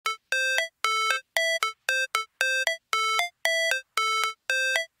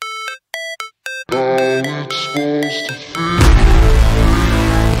Dexter.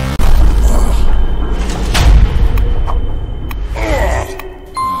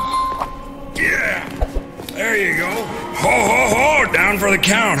 Yeah, there you go. Ho, ho, ho, down for the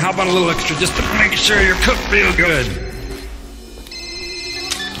count. How about a little extra just to make sure you're cooked real good?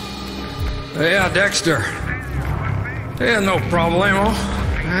 Yeah, Dexter. Yeah, no problemo.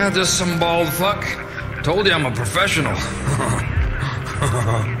 Yeah, just some bald fuck. Told you I'm a professional.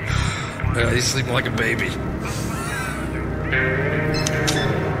 Yeah, he's sleeping like a baby.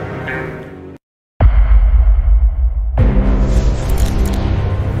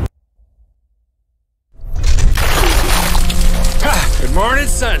 Good morning,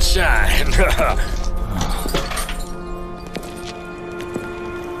 sunshine.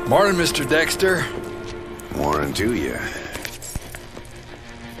 Morning, Mr. Dexter. Morning to you.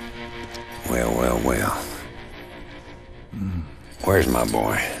 Well, well, well. Where's my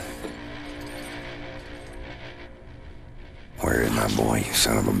boy? Where is my boy, you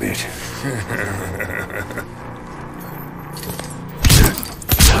son of a bitch?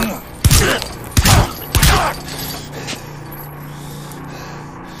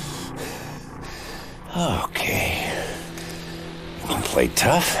 Okay. You can play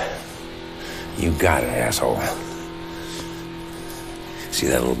tough? You got it, asshole. See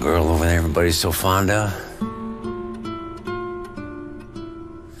that little girl over there everybody's so fond of?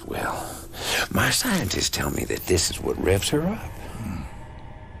 Well, my scientists tell me that this is what revs her up.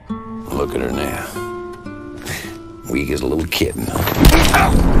 Look at her now. Weak as a little kitten.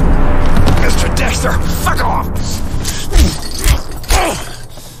 Ow! Mr. Dexter, fuck off!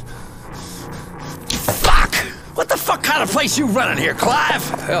 Fuck! What the fuck kind of place you running here, Clive?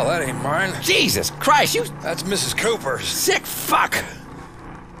 Hell, that ain't mine. Jesus Christ, you That's Mrs. Cooper's. sick fuck!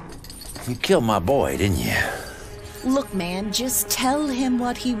 You killed my boy, didn't you? Look, man, just tell him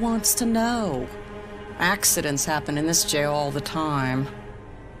what he wants to know. Accidents happen in this jail all the time.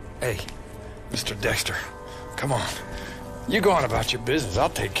 Hey, Mr. Dexter, come on. You go on about your business. I'll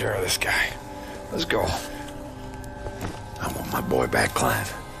take care of this guy. Let's go. I want my boy back,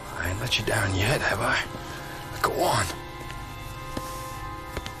 Clive. I ain't let you down yet, have I? Go on.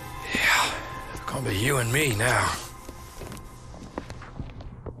 Yeah, it's gonna be you and me now.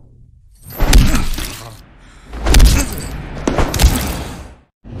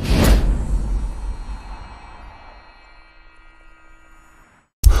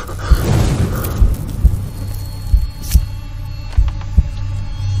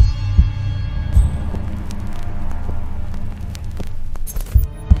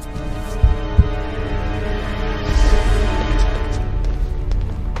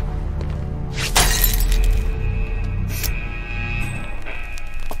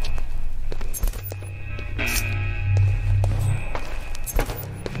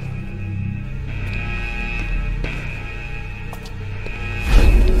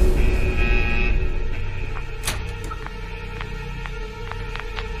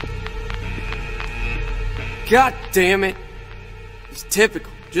 God damn it. It's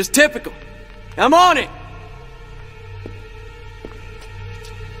typical. Just typical. I'm on it.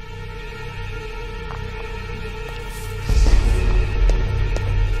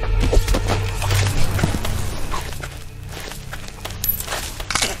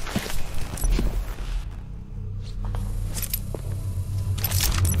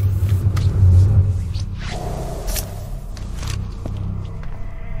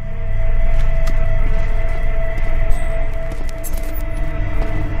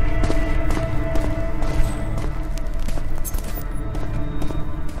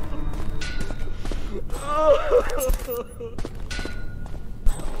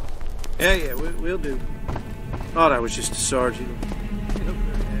 Yeah, we'll do. Thought I was just a sergeant. You know,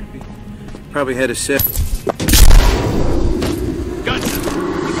 very happy. Probably had a set.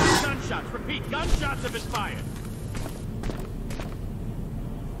 Gunshots! Repeat, gunshots have been fired!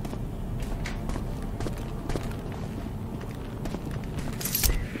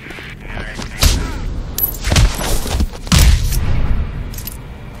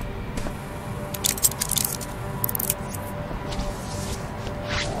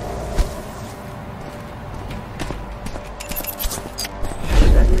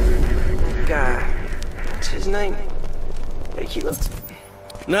 Guy. What's his name? Tequila?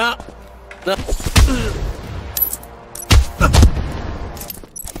 No. No.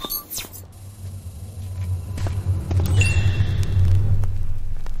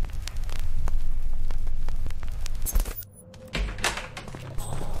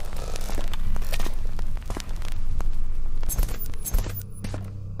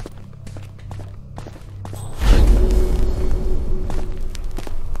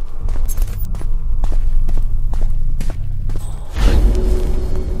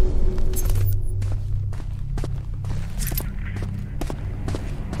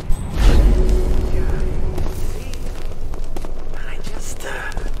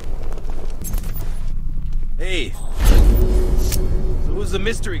 Who's the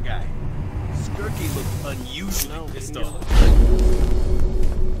mystery guy? Skirky looked unusually pissed off.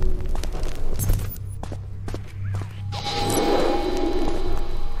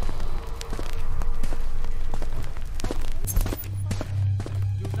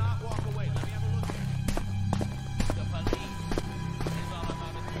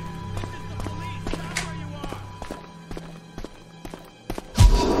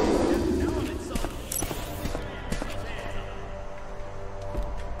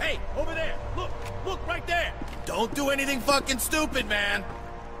 Don't do anything fucking stupid, man!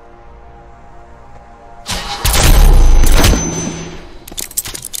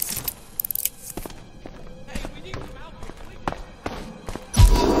 Hey, we need some help here, please.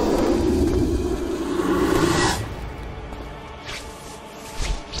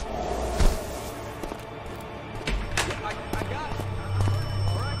 I got it.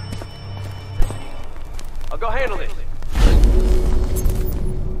 All right. I'll go handle this.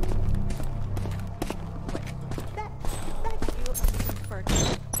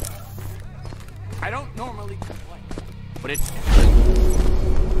 I don't normally complain, but it's...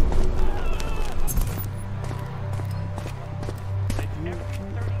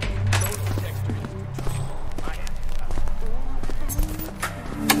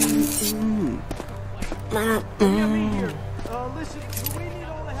 Listen, we need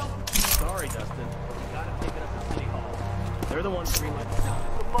all the help. Sorry, Dustin. We gotta take it up to City Hall. They're the ones green light.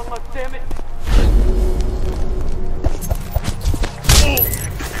 Come on, damn it.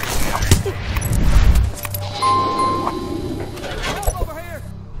 Help over here.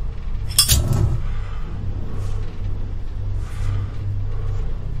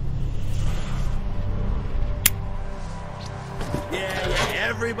 Yeah,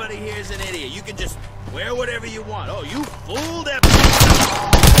 everybody here's an idiot. You can just wear whatever you want. Oh, you fooled everyone.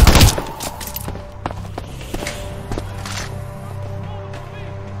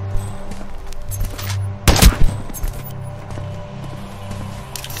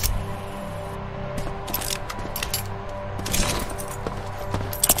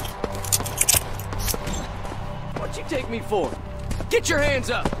 What'd you take me for? Get your hands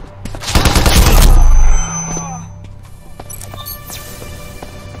up!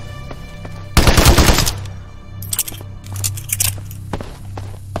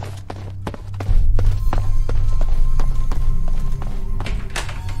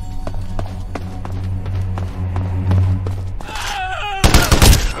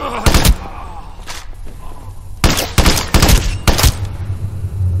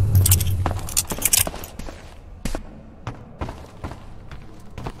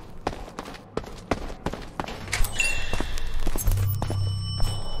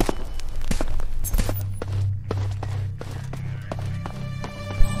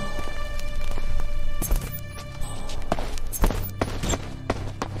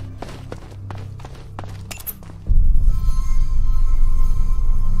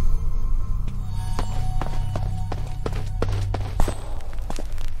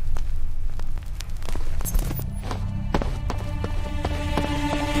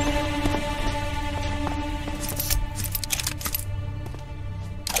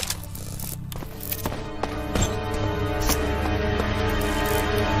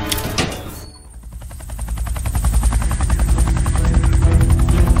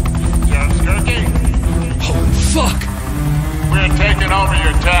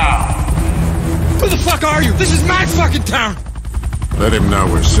 This is my fucking town! Let him know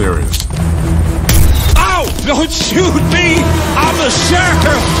we're serious. Ow! Don't shoot me! I'm the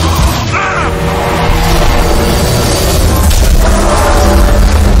sheriff!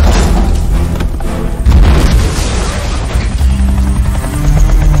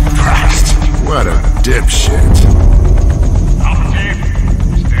 Christ, what a dipshit. Alpha team,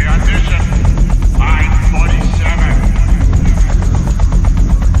 stay on mission. Line 47.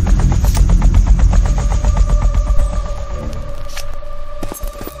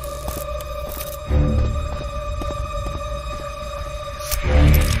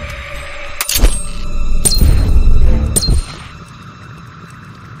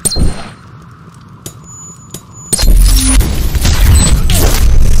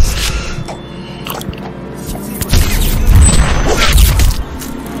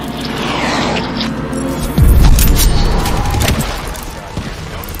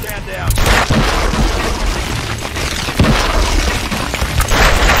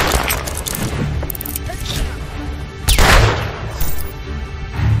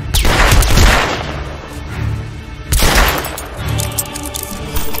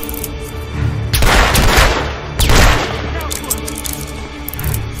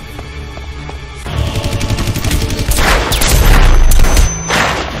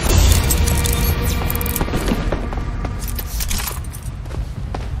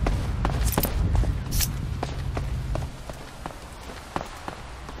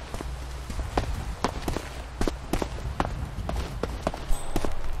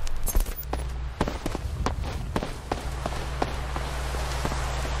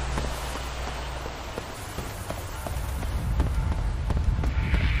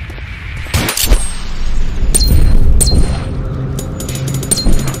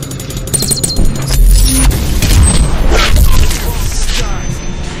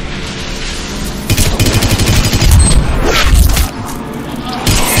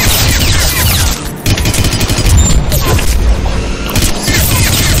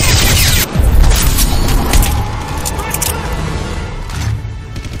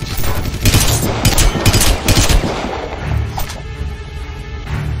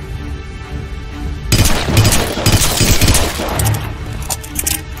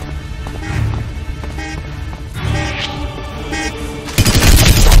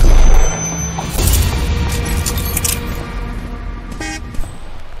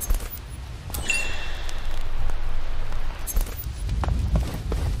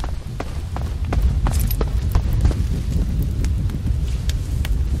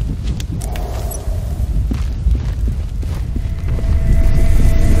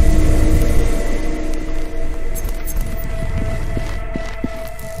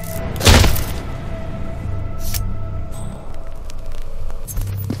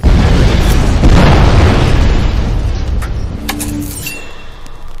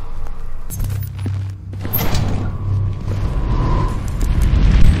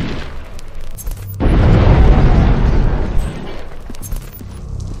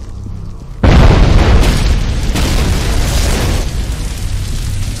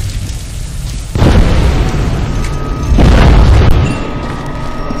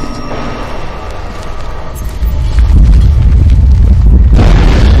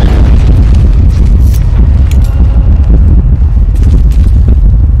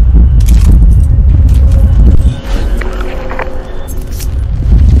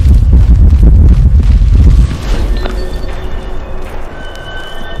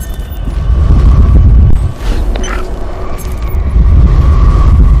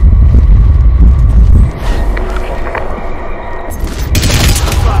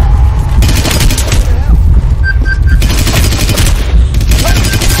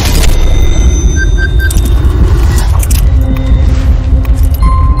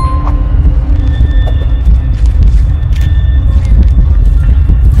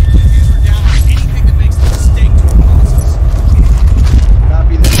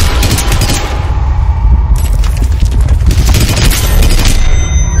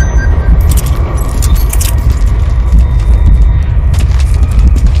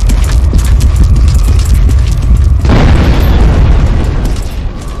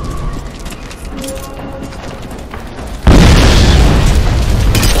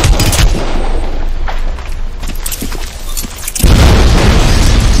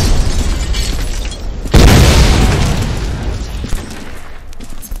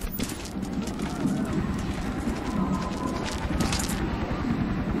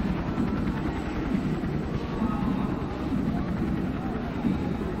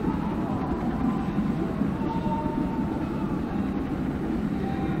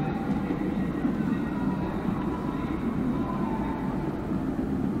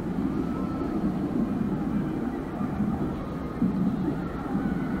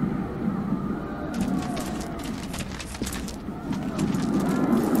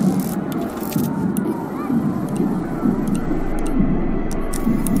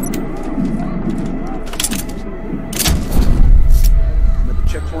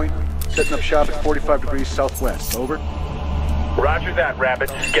 shop at 45 degrees southwest. Over. Roger that, Rabbit.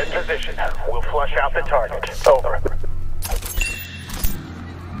 Get in position. We'll flush out the target. Over.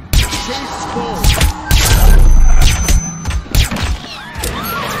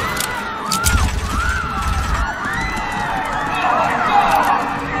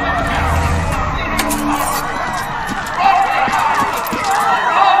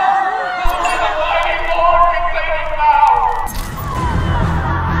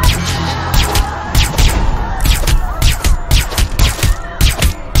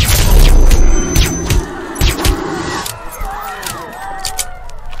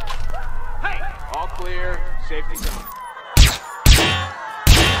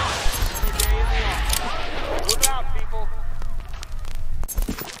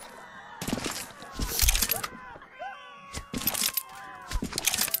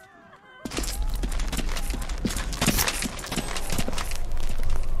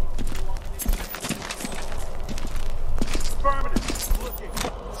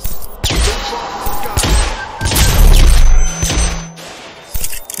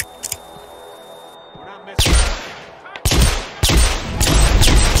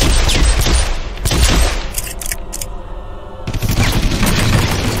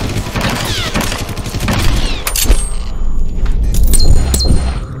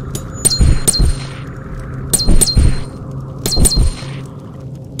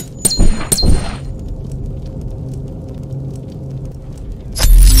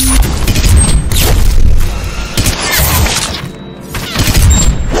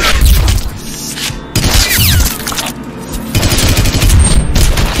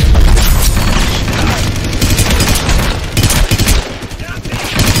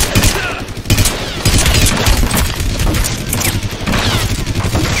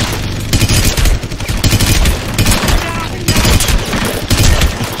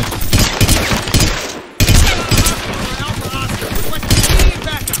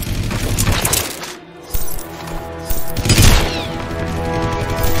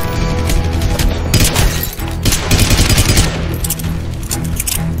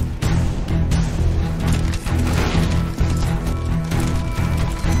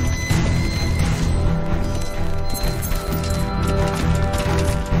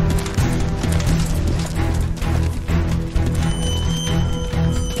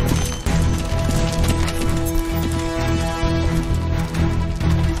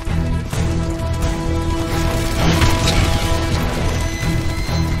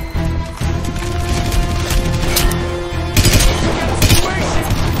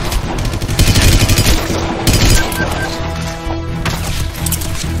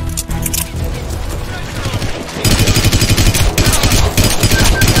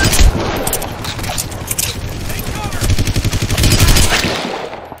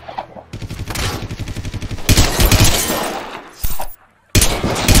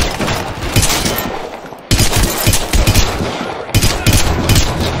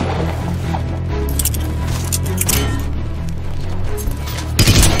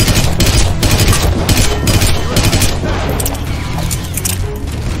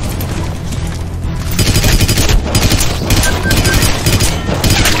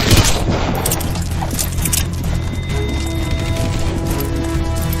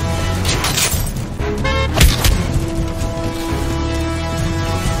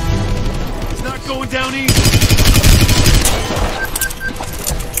 down easy.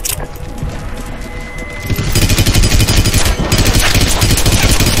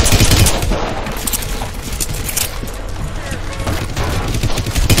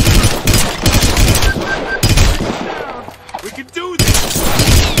 We can do this!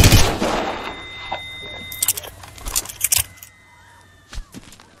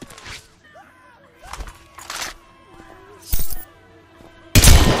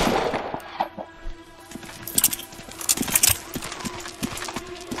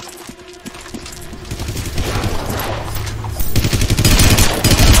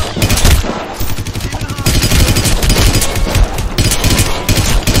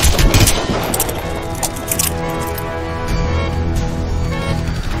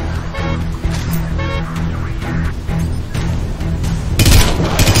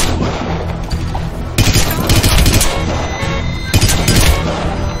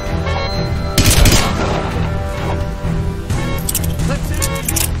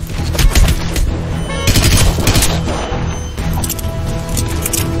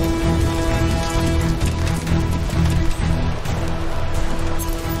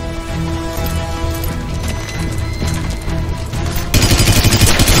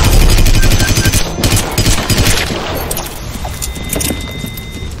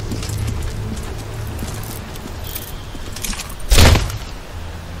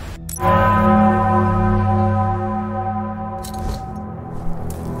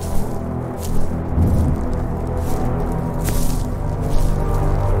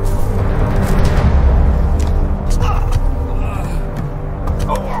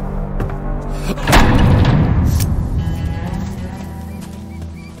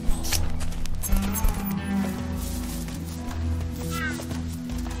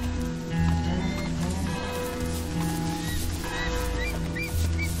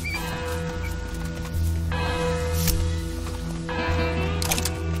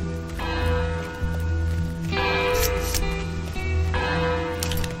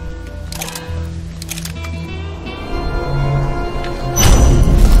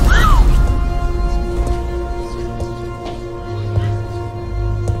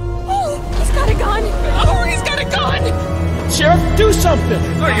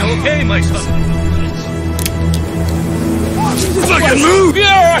 okay, my son. Fucking move! You're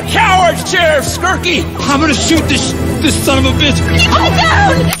a coward, Sheriff Skirky! I'm gonna shoot this son of a bitch! Hold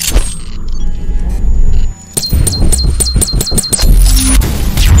down!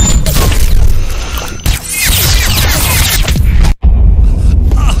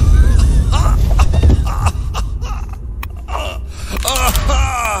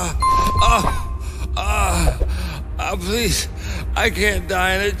 Please, I can't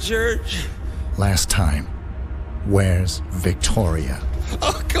die in a church. Last time, where's Victoria?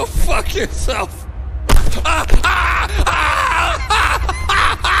 Oh, go fuck yourself.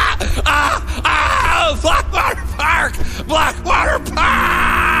 Blackwater Park! Blackwater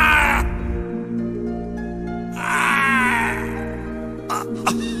Park!